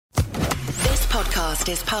podcast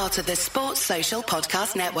is part of the Sports Social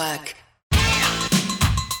Podcast Network.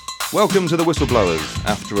 Welcome to the Whistleblowers.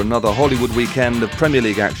 After another Hollywood weekend of Premier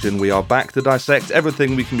League action, we are back to dissect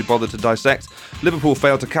everything we can be bothered to dissect. Liverpool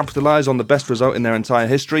failed to capitalise on the best result in their entire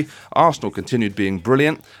history. Arsenal continued being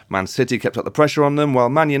brilliant. Man City kept up the pressure on them, while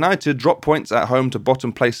Man United dropped points at home to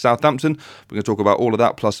bottom place Southampton. We're going to talk about all of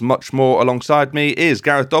that plus much more. Alongside me is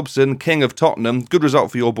Gareth Dobson, King of Tottenham. Good result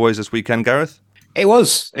for your boys this weekend, Gareth. It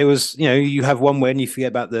was, you have one win, you forget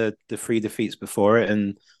about the three defeats before it,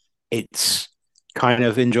 and it's kind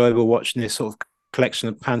of enjoyable watching this sort of collection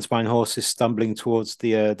of pantomime horses stumbling towards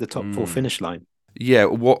the top four finish line. Yeah,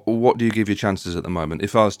 what do you give your chances at the moment?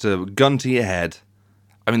 If I was to gun to your head,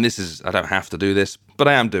 I mean, I don't have to do this, but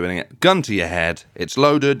I am doing it. Gun to your head, it's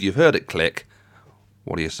loaded, you've heard it click.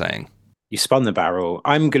 What are you saying? You spun the barrel.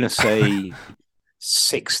 I'm going to say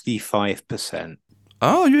 65%.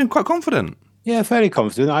 Oh, you're quite confident. Yeah, fairly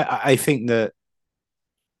confident. I think that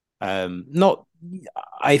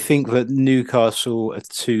I think that Newcastle are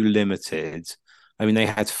too limited. I mean, they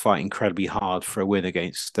had to fight incredibly hard for a win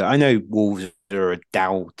against. I know Wolves are a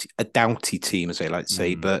doughty team, as they like to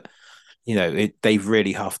say, but they've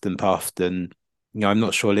really huffed and puffed, and I'm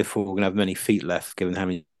not sure Liverpool are going to have many feet left, given how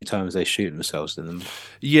many times they shoot themselves in them.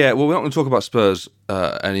 Yeah, well, we're not going to talk about Spurs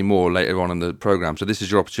anymore later on in the programme, so this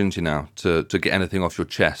is your opportunity now to get anything off your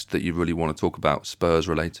chest that you really want to talk about Spurs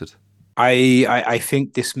related. I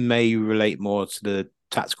think this may relate more to the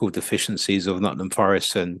tactical deficiencies of Nottingham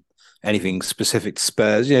Forest and anything specific to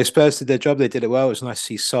Spurs. Spurs did their job; they did it well. It was nice to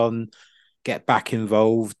see Son get back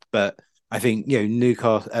involved, but I think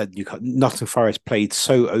Nottingham Forest played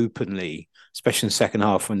so openly, especially in the second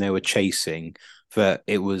half when they were chasing, that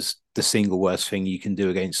it was the single worst thing you can do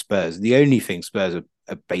against Spurs. The only thing Spurs are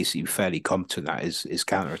basically fairly competent at is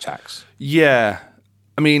counter-attacks. Yeah,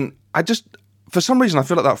 I mean, for some reason, I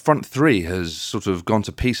feel like that front three has sort of gone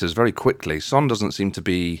to pieces very quickly. Son doesn't seem to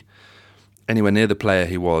be anywhere near the player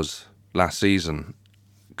he was last season.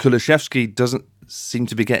 Kulusevski doesn't seem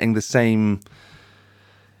to be getting the same...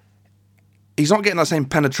 He's not getting that same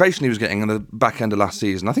penetration he was getting in the back end of last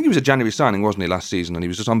season. I think he was a January signing, wasn't he, last season? And he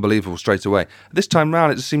was just unbelievable straight away. This time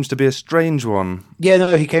round, it just seems to be a strange one. Yeah,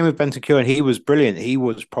 no, he came with Bentancur and he was brilliant. He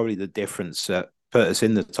was probably the difference that put us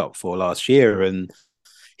in the top four last year. And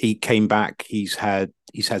he came back. He's had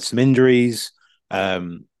some injuries,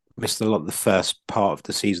 missed a lot of the first part of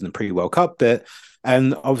the season, the pre-World Cup bit.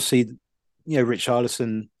 And obviously,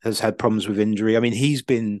 Richarlison has had problems with injury. I mean, he's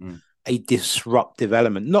been... a disruptive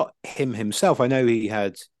element, not him himself. I know he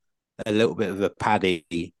had a little bit of a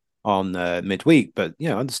paddy on midweek, but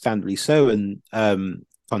understandably so. And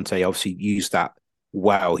Conte obviously used that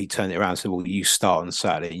well. He turned it around and said, "Well, you start on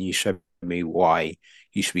Saturday and you show me why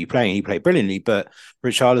you should be playing." He played brilliantly, but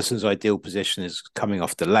Richarlison's ideal position is coming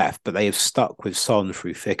off the left. But they have stuck with Son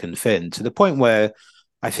through thick and thin to the point where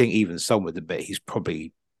I think even Son with a bit, he's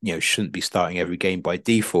probably shouldn't be starting every game by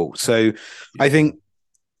default. So I think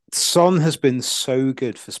Son has been so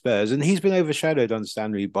good for Spurs, and he's been overshadowed,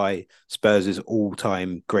 understandably, by Spurs'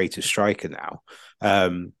 all-time greatest striker now.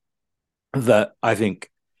 That I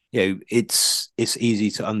think, it's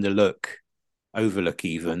easy to overlook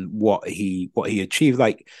even what he achieved.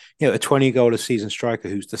 Like, a 20-goal a season striker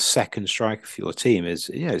who's the second striker for your team is,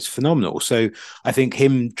 it's phenomenal. So I think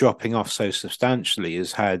him dropping off so substantially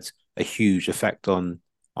has had a huge effect on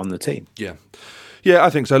the team. Yeah, I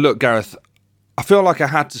think so. Look, Gareth, I feel like I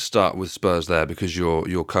had to start with Spurs there because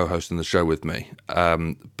you're co-hosting the show with me.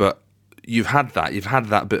 But you've had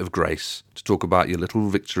that bit of grace to talk about your little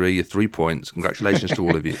victory, your 3 points. Congratulations to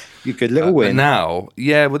all of you. Your good little win. Now,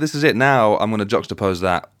 this is it. Now I'm going to juxtapose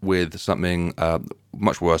that with something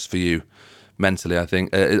much worse for you mentally, I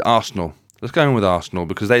think. Arsenal. Let's go in with Arsenal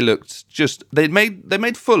because they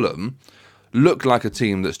made Fulham look like a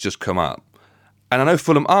team that's just come up. And I know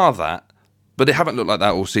Fulham are that, but they haven't looked like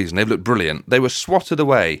that all season. They've looked brilliant. They were swatted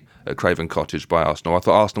away at Craven Cottage by Arsenal. I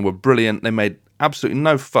thought Arsenal were brilliant. They made absolutely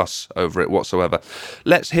no fuss over it whatsoever.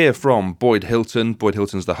 Let's hear from Boyd Hilton. Boyd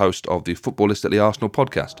Hilton's the host of the Footballistically Arsenal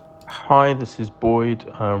podcast. Hi, this is Boyd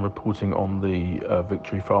reporting on the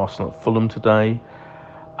victory for Arsenal at Fulham today.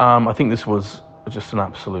 I think this was just an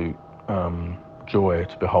absolute joy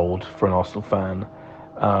to behold for an Arsenal fan.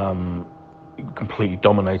 Completely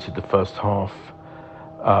dominated the first half.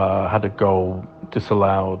 Had a goal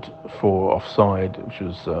disallowed for offside, which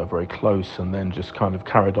was very close, and then just kind of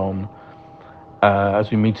carried on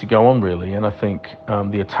as we need to go on, really. And I think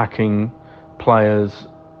the attacking players,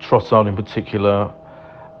 Trossard in particular,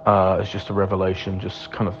 is just a revelation,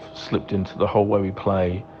 just kind of slipped into the whole way we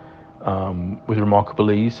play with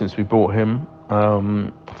remarkable ease since we bought him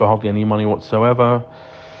for hardly any money whatsoever.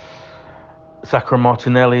 Sacco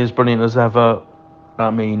Martinelli is brilliant as ever. I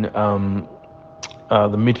mean, the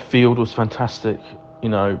midfield was fantastic. It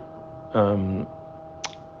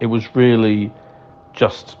was really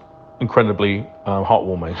just incredibly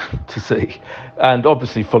heartwarming to see. And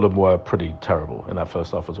obviously Fulham were pretty terrible in that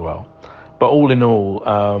first half as well. But all in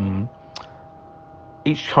all,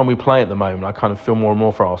 each time we play at the moment, I kind of feel more and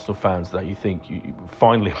more for Arsenal fans that you think you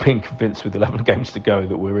finally being convinced with 11 games to go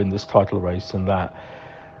that we're in this title race and that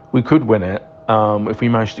we could win it if we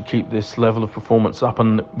manage to keep this level of performance up.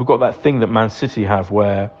 And we've got that thing that Man City have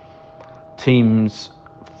where teams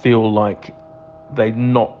feel like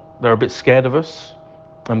they're a bit scared of us,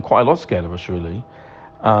 and quite a lot scared of us, really.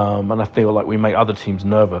 And I feel like we make other teams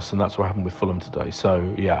nervous, and that's what happened with Fulham today.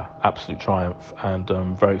 So, yeah, absolute triumph, and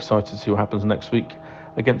very excited to see what happens next week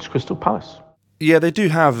against Crystal Palace. Yeah, they do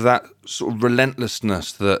have that sort of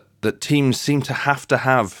relentlessness that teams seem to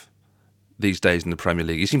have these days in the Premier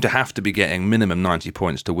League. You seem to have to be getting minimum 90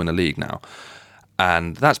 points to win a league now.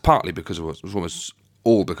 And that's partly because of it was almost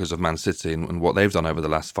all because of Man City and what they've done over the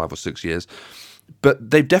last 5 or 6 years. But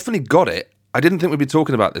they've definitely got it. I didn't think we'd be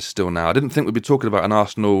talking about this still now. I didn't think we'd be talking about an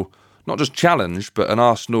Arsenal, not just challenge, but an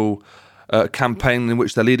Arsenal campaign in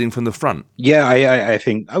which they're leading from the front. Yeah, I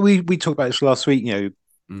think we talked about this last week.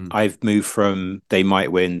 I've moved from they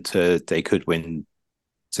might win to they could win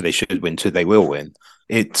to they should win to they will win.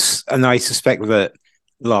 And I suspect that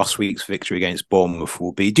last week's victory against Bournemouth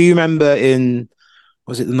will be. Do you remember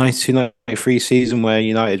was it the 92-93 season where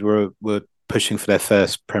United were pushing for their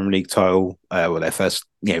first Premier League title, their first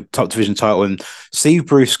top division title, and Steve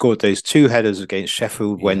Bruce scored those 2 headers against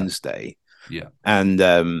Sheffield Wednesday. Yeah, and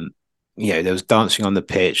there was dancing on the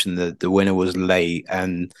pitch, and the winner was late,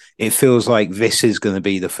 and it feels like this is going to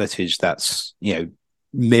be the footage that's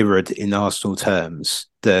mirrored in Arsenal terms.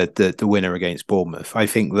 The winner against Bournemouth, I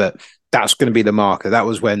think that's going to be the marker. That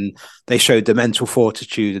was when they showed the mental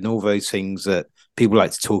fortitude and all those things that people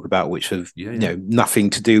like to talk about, which have nothing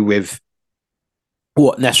to do with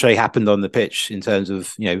what necessarily happened on the pitch in terms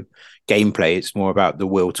of gameplay. It's more about the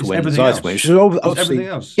will to win. Everything else. Which is obviously everything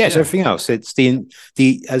else. Yeah, it's everything else. It's the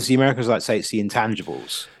as the Americans like to say, it's the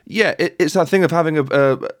intangibles. Yeah, it's that thing of having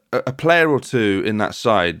a player or two in that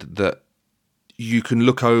side that you can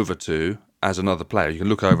look over to as another player. You can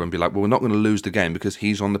look over and be like, well, we're not going to lose the game because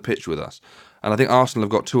he's on the pitch with us. And I think Arsenal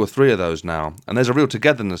have got 2 or 3 of those now, and there's a real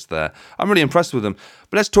togetherness there. I'm really impressed with them.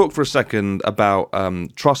 But let's talk for a second about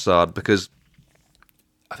Trossard, because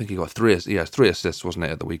I think he got 3 assists, wasn't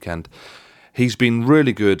it, at the weekend? He's been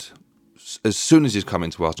really good. As soon as he's come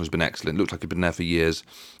into Arsenal, he's been excellent. Looked like he'd been there for years.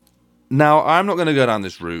 Now, I'm not going to go down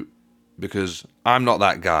this route because I'm not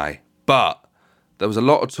that guy, but there was a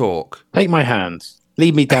lot of talk. Take my hand.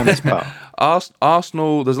 Lead me down this path.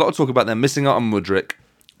 Arsenal, there's a lot of talk about them missing out on Mudryk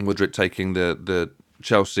taking the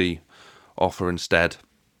Chelsea offer instead.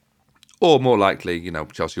 Or more likely,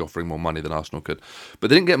 Chelsea offering more money than Arsenal could. But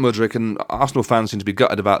they didn't get Mudryk, and Arsenal fans seem to be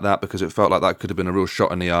gutted about that because it felt like that could have been a real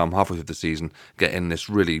shot in the arm halfway through the season, getting this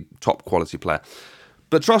really top quality player.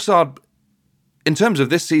 But Trossard, in terms of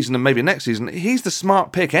this season and maybe next season, he's the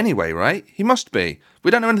smart pick anyway, right? He must be. We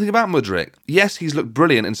don't know anything about Mudryk. Yes, he's looked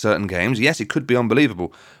brilliant in certain games. Yes, he could be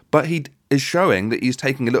unbelievable. But he is showing that he's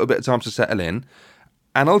taking a little bit of time to settle in.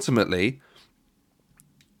 And ultimately,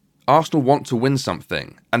 Arsenal want to win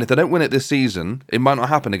something. And if they don't win it this season, it might not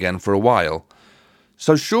happen again for a while.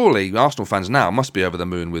 So surely Arsenal fans now must be over the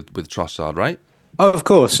moon with Trossard, right? Oh, of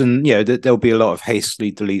course. And, there'll be a lot of hastily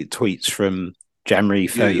deleted tweets from January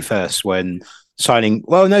 31st when signing...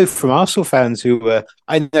 Well, no, from Arsenal fans who were...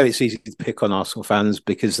 I know it's easy to pick on Arsenal fans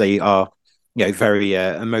because they are, very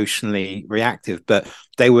emotionally reactive, but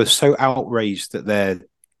they were so outraged that their,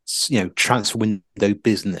 transfer window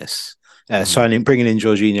business... bringing in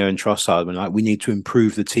Jorginho and Trossard, and like, we need to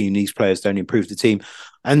improve the team. These players don't improve the team.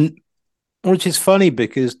 And which is funny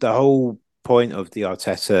because the whole point of the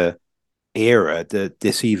Arteta era,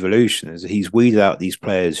 this evolution, is that he's weeded out these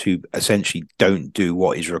players who essentially don't do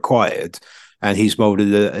what is required. And he's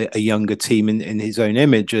molded a younger team in his own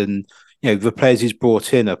image. And, the players he's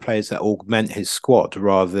brought in are players that augment his squad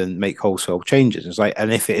rather than make wholesale changes. It's like,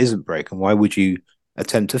 and if it isn't broken, why would you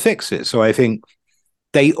attempt to fix it? So I think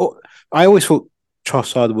I always thought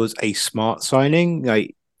Trossard was a smart signing,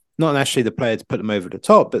 like not necessarily the player to put them over the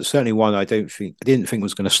top, but certainly one I didn't think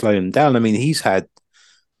was going to slow him down. I mean, he's had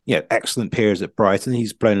excellent periods at Brighton.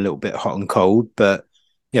 He's blown a little bit hot and cold, but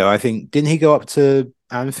I think didn't he go up to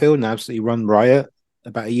Anfield and absolutely run riot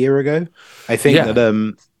about a year ago? I think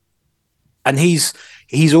that and he's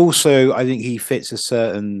also, I think he fits a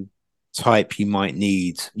certain type you might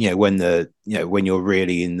need, when when you're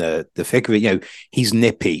really in the thick of it. He's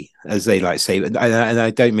nippy, as they like to say, and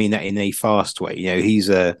I don't mean that in a fast way. He's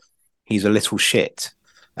a little shit.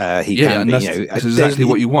 He can be. That's exactly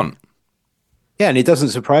what you want. Yeah, and it doesn't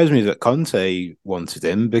surprise me that Conte wanted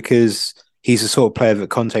him, because he's the sort of player that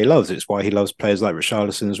Conte loves. It's why he loves players like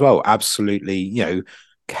Richarlison as well. Absolutely,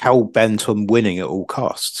 hell bent on winning at all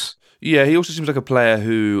costs. Yeah, he also seems like a player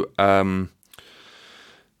who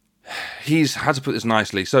he's had to put this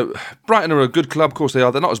nicely. So Brighton are a good club, of course they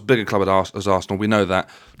are. They're not as big a club as Arsenal. We know that.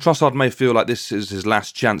 Trossard may feel like this is his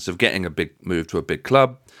last chance of getting a big move to a big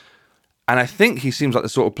club. And I think he seems like the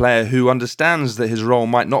sort of player who understands that his role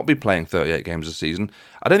might not be playing 38 games a season.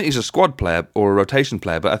 I don't think he's a squad player or a rotation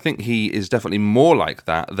player, but I think he is definitely more like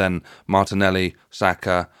that than Martinelli,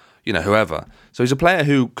 Saka, whoever. So he's a player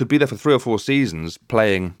who could be there for 3 or 4 seasons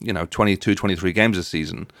playing, 22, 23 games a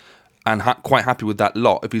season, and quite happy with that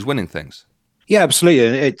lot if he's winning things. Yeah, absolutely.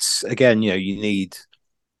 And it's, again, you need,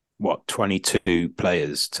 22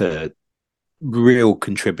 players to real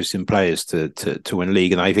contributing players to win a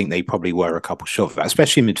league, and I think they probably were a couple short of that,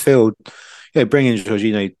 especially in midfield. Bringing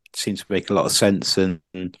Jorginho seems to make a lot of sense, and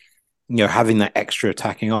having that extra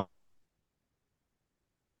attacking on.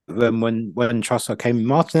 When Trossard came,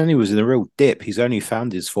 Martinelli was in a real dip. He's only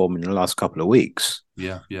found his form in the last couple of weeks.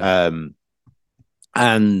 Yeah.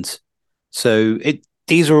 And so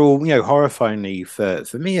these are all, horrifyingly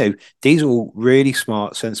for me, these are all really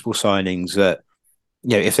smart, sensible signings that,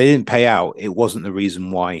 if they didn't pay out, it wasn't the reason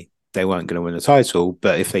why they weren't going to win the title.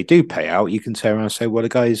 But if they do pay out, you can turn around and say, well, the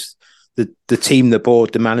guys, the team, the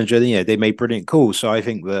board, the manager, they made brilliant calls. So I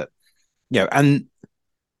think that, and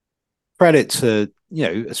credit to,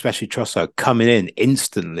 especially Trossard coming in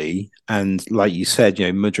instantly. And like you said,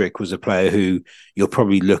 Mudryk was a player who you're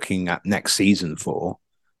probably looking at next season for,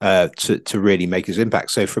 to really make his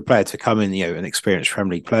impact. So for a player to come in, an experienced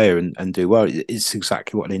Premier League player and do well, it's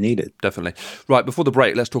exactly what they needed. Definitely. Right, before the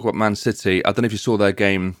break, let's talk about Man City. I don't know if you saw their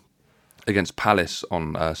game against Palace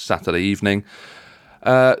on Saturday evening.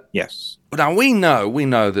 Yes. Now, we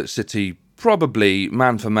know that City probably,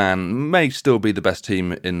 man for man, may still be the best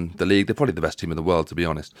team in the league. They're probably the best team in the world, to be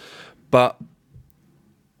honest. But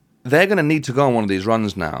they're going to need to go on one of these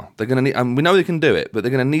runs now. They're going to need, and we know they can do it, but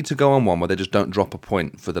they're going to need to go on one where they just don't drop a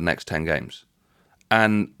point for the next 10 games.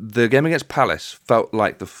 And the game against Palace felt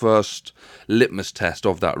like the first litmus test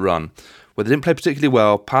of that run, where they didn't play particularly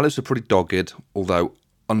well. Palace were pretty dogged, although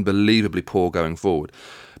unbelievably poor going forward.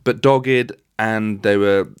 But dogged, and they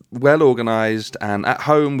were well organised, and at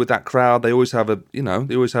home with that crowd, they always have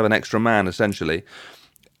an extra man, essentially.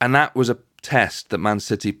 And that was a test that Man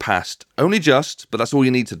City passed, only just, but that's all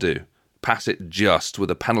you need to do. Pass it just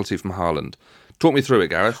with a penalty from Haaland. Talk me through it,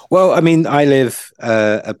 Gareth. Well, I mean, I live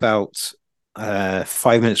about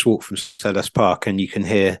 5 minutes walk from Selhurst Park, and you can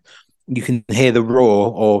hear the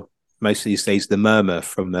roar, or most of these days the murmur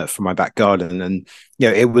from my back garden. And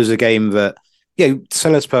it was a game that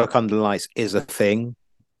Selhurst Park under the lights is a thing.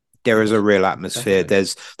 There is a real atmosphere.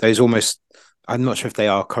 Definitely. There's almost, I'm not sure if they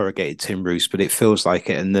are corrugated tin roofs, but it feels like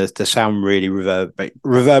it, and the sound really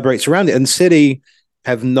reverberates around it. And City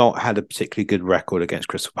have not had a particularly good record against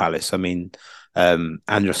Crystal Palace. I mean,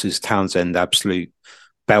 Andros' Townsend absolute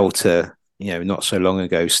belter, not so long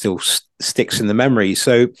ago, still sticks in the memory.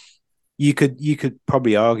 So you could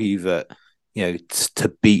probably argue that,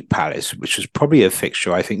 to beat Palace, which was probably a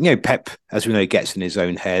fixture, I think, Pep, as we know, gets in his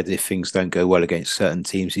own head. If things don't go well against certain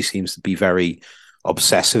teams, he seems to be very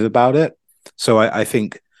obsessive about it. So I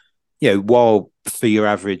think, while for your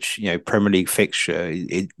average, Premier League fixture,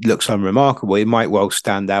 it looks unremarkable, it might well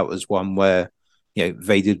stand out as one where,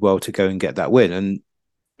 they did well to go and get that win. And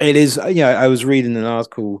it is, I was reading an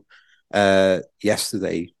article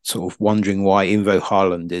yesterday, sort of wondering why Invo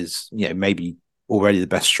Haaland is, maybe already the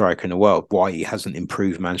best striker in the world, why he hasn't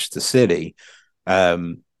improved Manchester City.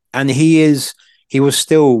 And he was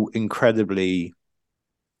still incredibly,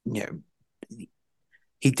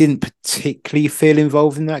 he didn't particularly feel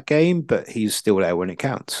involved in that game, but he's still there when it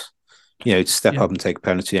counts. To step up and take a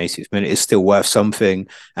penalty in the 80th minute is still worth something.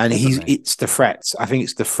 And it's the threat. I think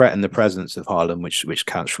it's the threat and the presence of Haaland which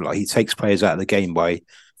counts for a lot. He takes players out of the game by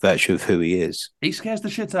virtue of who he is. He scares the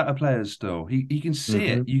shit out of players still. He can see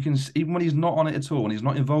it. You can, even when he's not on it at all, when he's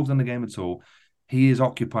not involved in the game at all, he is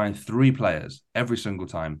occupying 3 players every single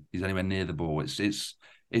time he's anywhere near the ball. It's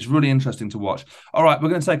really interesting to watch. All right, we're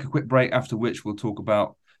going to take a quick break, after which we'll talk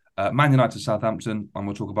about Man United, Southampton, and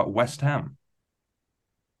we'll talk about West Ham.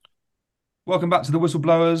 Welcome back to the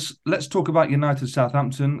Whistleblowers. Let's talk about United,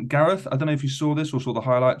 Southampton. Gareth, I don't know if you saw this or saw the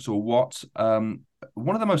highlights or what.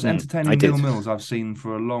 One of the most entertaining nil-nils I've seen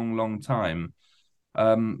for a long, long time.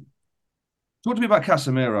 Talk to me about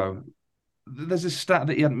Casemiro. There's this stat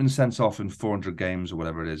that he hadn't been sent off in 400 games or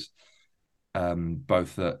whatever it is,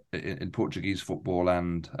 both in Portuguese football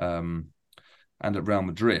and at Real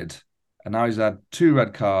Madrid. And now he's had 2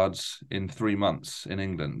 red cards in 3 months in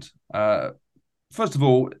England. First of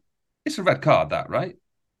all, it's a red card, that, right?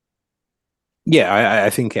 Yeah, I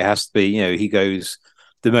think it has to be. He goes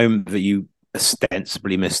the moment that you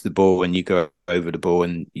ostensibly miss the ball and you go over the ball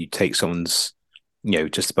and you take someone's,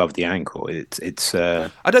 just above the ankle. It's.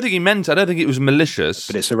 I don't think he meant. I don't think it was malicious.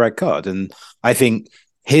 But it's a red card, and I think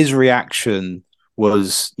his reaction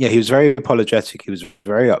was, he was very apologetic. He was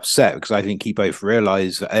very upset because I think he both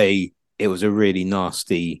realised that it was a really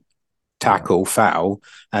nasty tackle foul,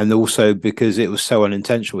 and also because it was so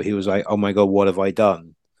unintentional. He was like, "Oh my god, what have I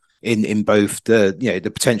done?" In both the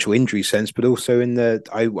the potential injury sense, but also in the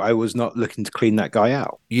I was not looking to clean that guy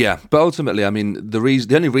out. Yeah, but ultimately, I mean, the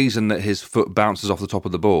only reason that his foot bounces off the top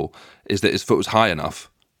of the ball is that his foot was high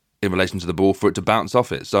enough in relation to the ball for it to bounce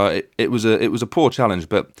off it. So it was a poor challenge.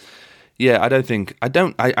 But yeah, I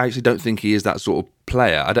actually don't think he is that sort of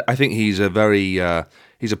player. I think he's a player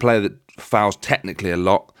that fouls technically a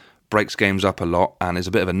lot, breaks games up a lot, and is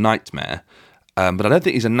a bit of a nightmare. But I don't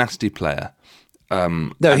think he's a nasty player.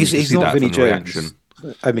 No, he's not Vinnie Jones.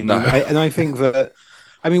 I mean, no. I think that.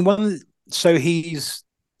 I mean, so he's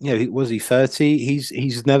was he 30?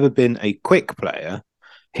 He's never been a quick player.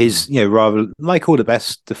 His rather like all the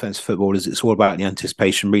best defensive footballers, it's all about the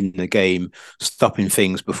anticipation, reading the game, stopping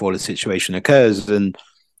things before the situation occurs, and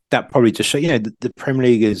that probably just shows. The Premier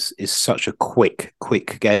League is such a quick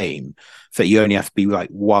game that you only have to be like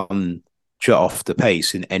one shot off the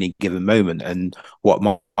pace in any given moment, and what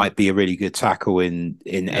might be a really good tackle in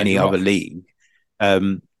any other league,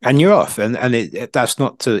 and you're off. And that's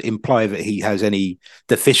not to imply that he has any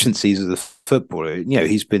deficiencies as a footballer.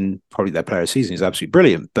 He's been probably their player of the season. He's absolutely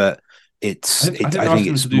brilliant, but I think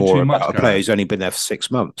it's more about a player who's only been there for 6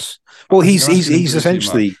 months. Well, he's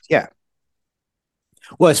essentially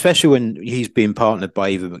well, especially when he's being partnered by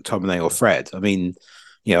either McTominay or Fred. I mean,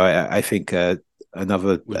 I think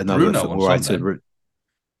another football writer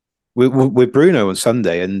with Bruno on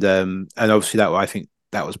Sunday, and obviously that I think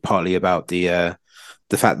that was partly about the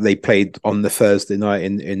fact that they played on the Thursday night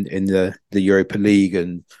in the Europa League,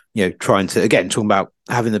 and trying to, again, talking about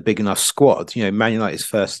having a big enough squad. Man United's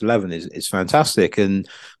first 11 is fantastic, but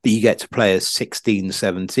you get to play as 16,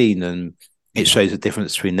 17, and it shows the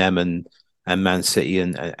difference between them and Man City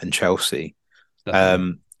and Chelsea.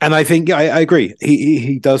 And I think I agree.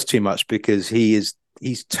 He does too much because he's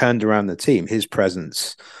turned around the team. His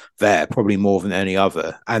presence there, probably more than any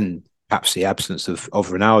other, and perhaps the absence of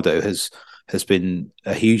Ronaldo has been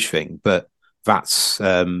a huge thing. But that's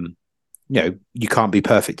you can't be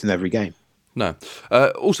perfect in every game. No.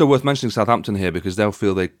 Also worth mentioning Southampton here, because they'll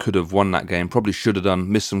feel they could have won that game. Probably should have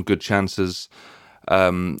done. Missed some good chances.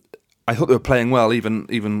 I thought they were playing well,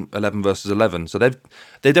 even 11 versus 11. So they've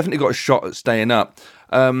definitely got a shot at staying up.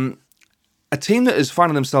 A team that is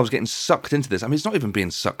finding themselves getting sucked into this. I mean, it's not even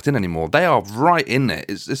being sucked in anymore. They are right in it.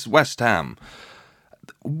 It's West Ham.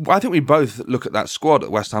 I think we both look at that squad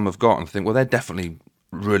that West Ham have got and think, well, they're definitely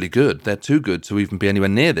really good. They're too good to even be anywhere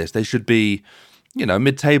near this. They should be,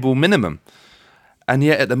 mid-table minimum. And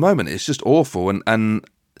yet at the moment, it's just awful. And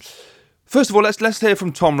first of all, let's hear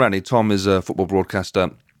from Tom Rennie. Tom is a football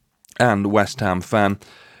broadcaster and West Ham fan.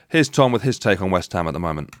 Here's Tom with his take on West Ham at the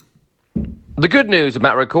moment. The good news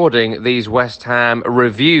about recording these West Ham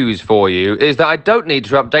reviews for you is that I don't need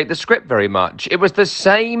to update the script very much. It was the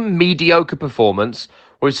same mediocre performance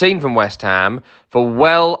we've seen from West Ham for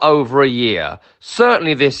well over a year.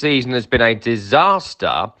 Certainly this season has been a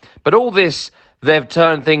disaster, but all this, they've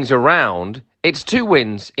turned things around. It's 2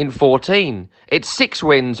 wins in 14. It's 6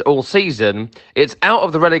 wins all season. It's out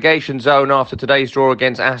of the relegation zone after today's draw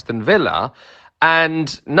against Aston Villa.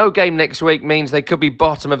 And no game next week means they could be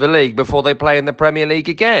bottom of the league before they play in the Premier League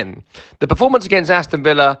again. The performance against Aston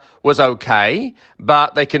Villa was okay,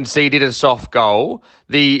 but they conceded a soft goal.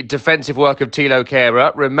 The defensive work of Thilo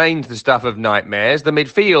Kehrer remains the stuff of nightmares. The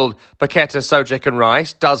midfield, Paqueta, Soucek and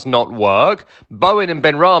Rice, does not work. Bowen and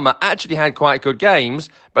Benrahma actually had quite good games,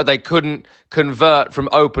 but they couldn't convert from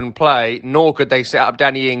open play, nor could they set up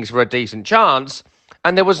Danny Ings for a decent chance.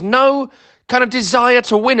 And there was no kind of desire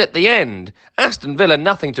to win at the end. Aston Villa,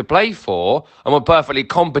 nothing to play for, and were perfectly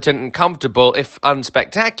competent and comfortable, if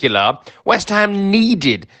unspectacular. West Ham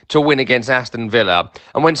needed to win against Aston Villa.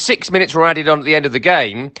 And when 6 minutes were added on at the end of the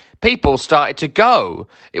game, people started to go.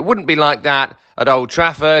 It wouldn't be like that at Old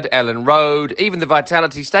Trafford, Ellen Road, even the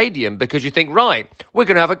Vitality Stadium, because you think, right, we're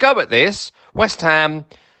going to have a go at this. West Ham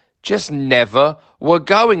just never were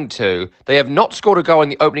going to. They have not scored a goal in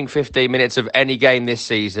the opening 15 minutes of any game this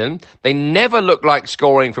season. They never looked like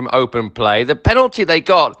scoring from open play. The penalty they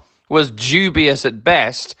got was dubious at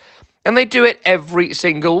best. And they do it every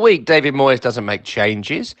single week. David Moyes doesn't make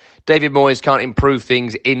changes. David Moyes can't improve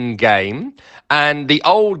things in game. And the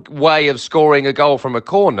old way of scoring a goal from a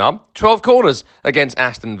corner, 12 corners against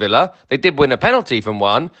Aston Villa. They did win a penalty from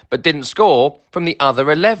one, but didn't score from the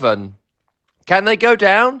other 11. Can they go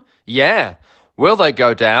down? Yeah. Will they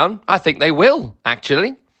go down? I think they will,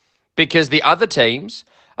 actually. Because the other teams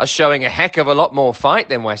are showing a heck of a lot more fight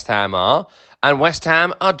than West Ham are. And West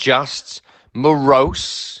Ham are just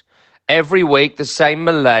morose. Every week, the same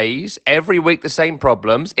malaise. Every week, the same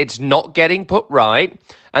problems. It's not getting put right.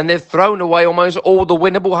 And they've thrown away almost all the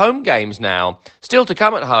winnable home games now. Still to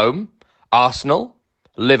come at home, Arsenal,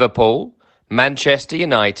 Liverpool, Manchester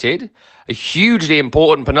United, a hugely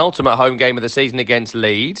important penultimate home game of the season against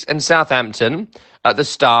Leeds, and Southampton at the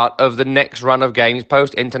start of the next run of games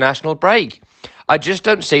post-international break. I just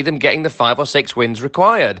don't see them getting the 5 or 6 wins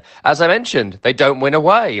required. As I mentioned, they don't win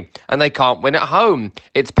away, and they can't win at home.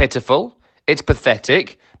 It's pitiful, it's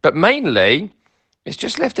pathetic, but mainly, it's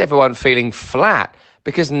just left everyone feeling flat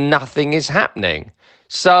because nothing is happening.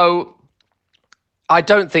 So, I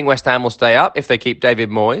don't think West Ham will stay up if they keep David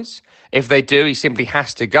Moyes. If they do, he simply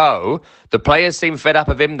has to go. The players seem fed up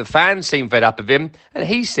of him, the fans seem fed up of him, and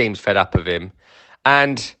he seems fed up of him.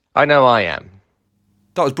 And I know I am.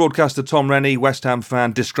 That was broadcaster Tom Rennie, West Ham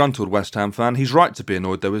fan, disgruntled West Ham fan. He's right to be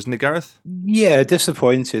annoyed though, isn't he, Gareth? Yeah,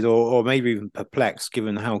 disappointed or maybe even perplexed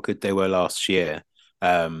given how good they were last year.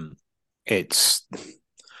 This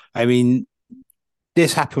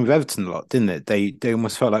happened with Everton a lot, didn't it? They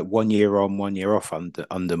almost felt like 1 year on, 1 year off under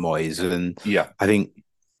Moyes. And yeah, I think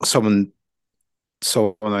someone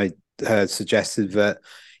I heard suggested that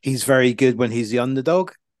he's very good when he's the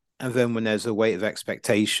underdog. And then when there's a weight of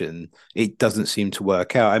expectation, it doesn't seem to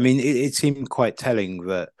work out. I mean, it seemed quite telling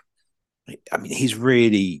that, he's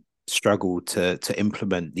really struggled to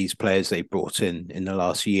implement these players they brought in the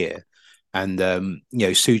last year. And,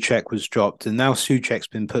 Souček was dropped and now Souček's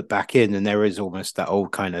been put back in. And there is almost that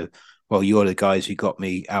old kind of, well, you're the guys who got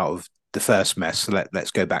me out of the first mess. So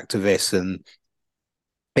let's go back to this. And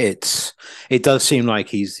it does seem like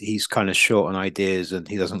he's kind of short on ideas and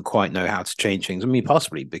he doesn't quite know how to change things. I mean,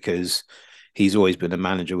 possibly because he's always been a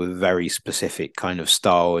manager with a very specific kind of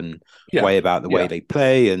style and way about the way they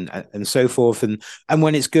play and so forth. And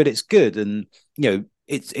when it's good, it's good. And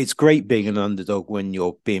it's great being an underdog when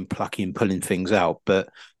you're being plucky and pulling things out. But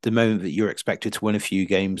the moment that you're expected to win a few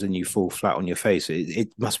games and you fall flat on your face,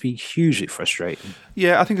 it must be hugely frustrating.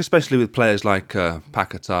 Yeah, I think especially with players like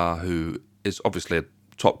Paquetá, who is obviously a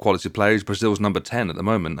top quality player. He's Brazil's number 10 at the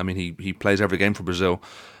moment. I mean, he plays every game for Brazil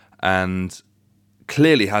and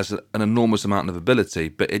clearly has an enormous amount of ability,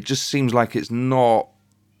 but it just seems like it's not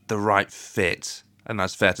the right fit. And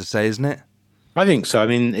that's fair to say, isn't it? I think so. I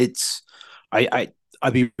mean, I'd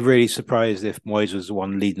be really surprised if Moyes was the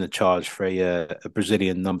one leading the charge for a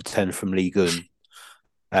Brazilian number 10 from Ligue 1.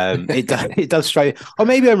 It does strike. Or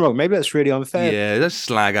maybe I'm wrong. Maybe that's really unfair. Yeah, let's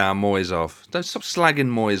slag our Moyes off. Don't stop slagging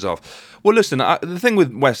Moyes off. Well, listen, the thing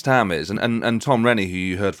with West Ham is, and Tom Rennie, who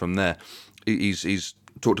you heard from there, he's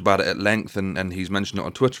talked about it at length and he's mentioned it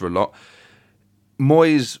on Twitter a lot.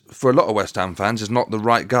 Moyes, for a lot of West Ham fans, is not the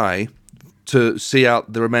right guy to see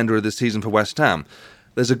out the remainder of the season for West Ham.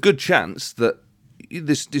 There's a good chance that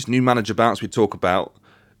this new manager bounce we talk about,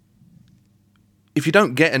 if you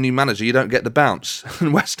don't get a new manager, you don't get the bounce.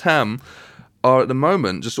 And West Ham are at the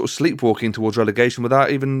moment just sort of sleepwalking towards relegation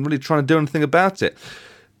without even really trying to do anything about it.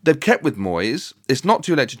 They've kept with Moyes. It's not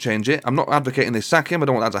too late to change it. I'm not advocating they sack him. I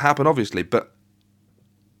don't want that to happen, obviously. But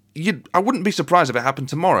I wouldn't be surprised if it happened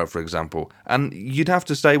tomorrow, for example. And you'd have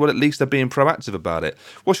to say, well, at least they're being proactive about it.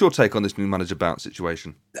 What's your take on this new manager bounce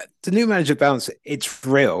situation? The new manager bounce, it's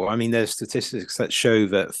real. I mean, there's statistics that show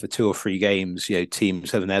that for 2 or 3 games, teams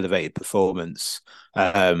have an elevated performance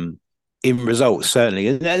in results, certainly.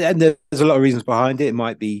 And there's a lot of reasons behind it. It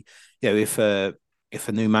might be, if a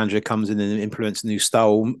new manager comes in and implements a new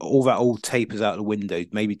style, all that all tapers out the window.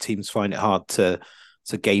 Maybe teams find it hard to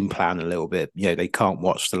game plan a little bit. They can't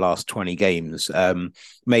watch the last 20 games.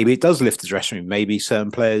 Maybe it does lift the dressing room. Maybe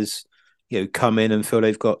certain players, come in and feel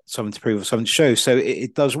they've got something to prove or something to show. So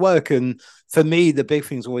it does work. And for me, the big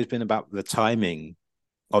thing's always been about the timing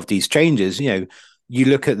of these changes. You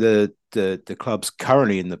look at the clubs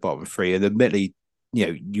currently in the bottom 3, and admittedly,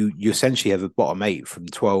 you essentially have a bottom 8 from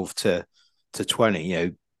 12 to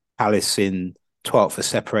 20. Palace in 12th are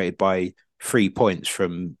separated by 3 points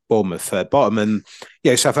from Bournemouth third bottom.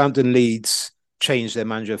 And Southampton, Leeds changed their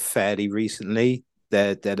manager fairly recently.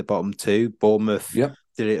 They're the bottom two. Bournemouth Yep.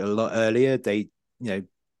 did it a lot earlier. They've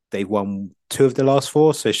won 2 of the last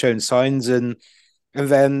 4, so shown signs. And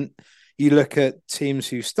then you look at teams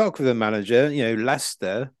who stuck with the manager.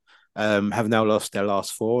 Leicester have now lost their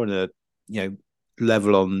last 4 and are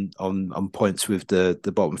level on points with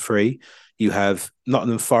the bottom 3. You have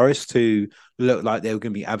Nottingham Forest, who looked like they were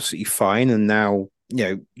going to be absolutely fine, and now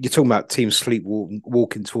you're talking about teams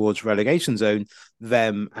walking towards relegation zone.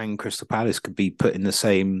 Them and Crystal Palace could be put in the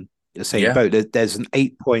same boat. There's an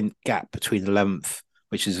 8-point gap between 11th,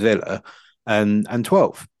 which is Villa, and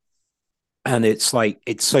 12th, and it's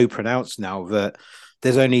so pronounced now that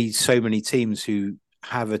there's only so many teams who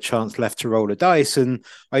have a chance left to roll the dice. And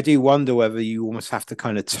I do wonder whether you almost have to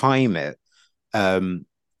kind of time it.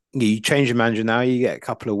 You change your manager now, you get a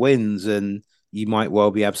couple of wins, and you might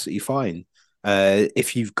well be absolutely fine.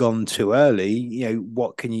 If you've gone too early,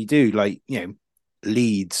 what can you do?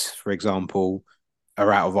 Leeds, for example,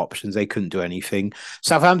 are out of options. They couldn't do anything.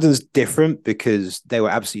 Southampton's different because they were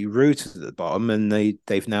absolutely rooted at the bottom, and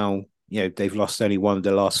they've now, they've lost only 1 of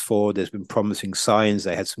the last 4. There's been promising signs.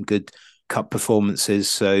 They had some good cup performances.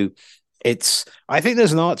 So I think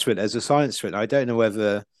there's an art to it. There's a science to it. I don't know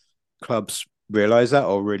whether clubs realize that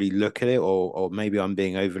or really look at it, or maybe I'm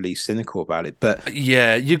being overly cynical about it. But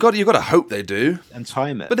yeah, you got to hope they do and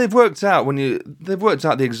time it. But they've worked out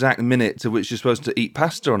the exact minute to which you're supposed to eat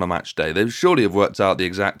pasta on a match day. They surely have worked out the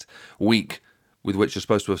exact week with which you're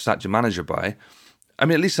supposed to have sacked your manager by. I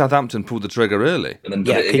mean, at least Southampton pulled the trigger early. Can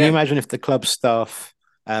you imagine if the club staff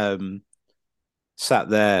sat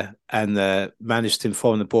there and managed to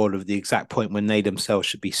inform the board of the exact point when they themselves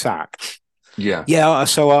should be sacked? Yeah.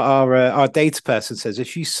 So our data person says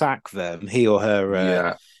if you sack them, he or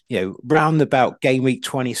her, round about game week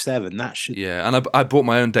 27, that should. Yeah, and I brought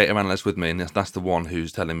my own data analyst with me, and that's the one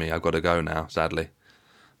who's telling me I've got to go now. Sadly,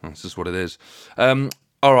 that's just what it is.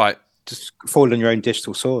 All right, just fall on your own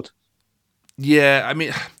digital sword. Yeah, I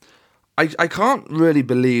mean, I can't really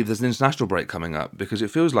believe there's an international break coming up because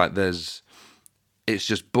it feels like it's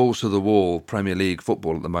just balls to the wall Premier League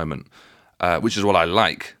football at the moment, which is what I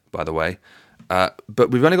like, by the way.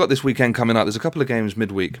 But we've only got this weekend coming up. There's a couple of games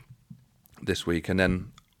midweek this week, and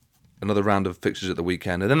then another round of fixtures at the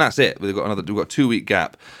weekend, and then that's it. We've got a 2-week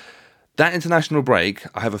gap. That international break,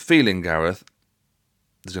 I have a feeling, Gareth,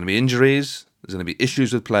 there's going to be injuries, there's going to be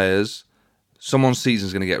issues with players, someone's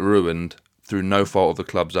season's going to get ruined through no fault of the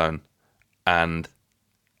club's own, and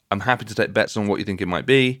I'm happy to take bets on what you think it might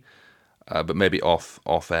be. But maybe off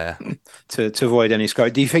air to avoid any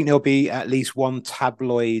scope. Do you think there'll be at least one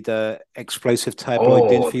explosive tabloid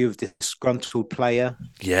bid for you of disgruntled player?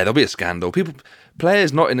 Yeah, there'll be a scandal.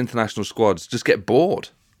 Players not in international squads just get bored.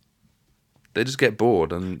 They just get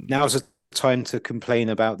bored, and now's the time to complain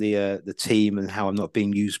about the team and how I'm not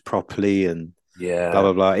being used properly and blah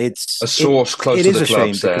blah blah. It's a source close to the club.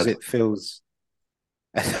 It is a shame because it feels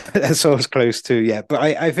a source close to But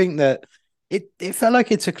I think that. It felt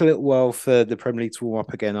like it took a little while for the Premier League to warm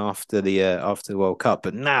up again after the World Cup,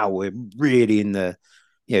 but now we're really in the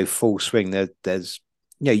full swing. There's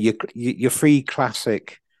your 3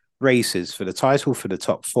 classic races for the title, for the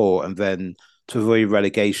top 4, and then to avoid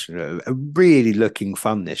relegation are really looking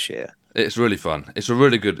fun this year. It's really fun. It's a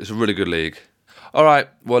really good league. All right.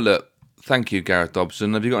 Well, look. Thank you, Gareth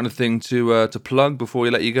Dobson. Have you got anything to plug before we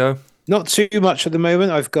let you go? Not too much at the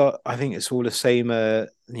moment. I think it's all the same,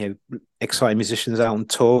 exciting musicians out on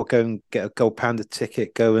tour. Go and get a Gold Panda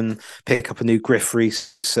ticket. Go and pick up a new Griff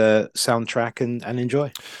Rhys soundtrack and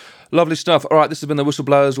enjoy. Lovely stuff. All right, this has been The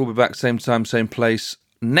Whistleblowers. We'll be back same time, same place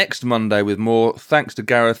next Monday with more. Thanks to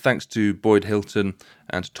Gareth, thanks to Boyd Hilton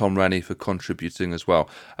and to Tom Rennie for contributing as well.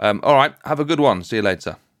 All right, have a good one. See you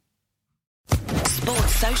later.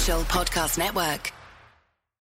 Sports Social Podcast Network.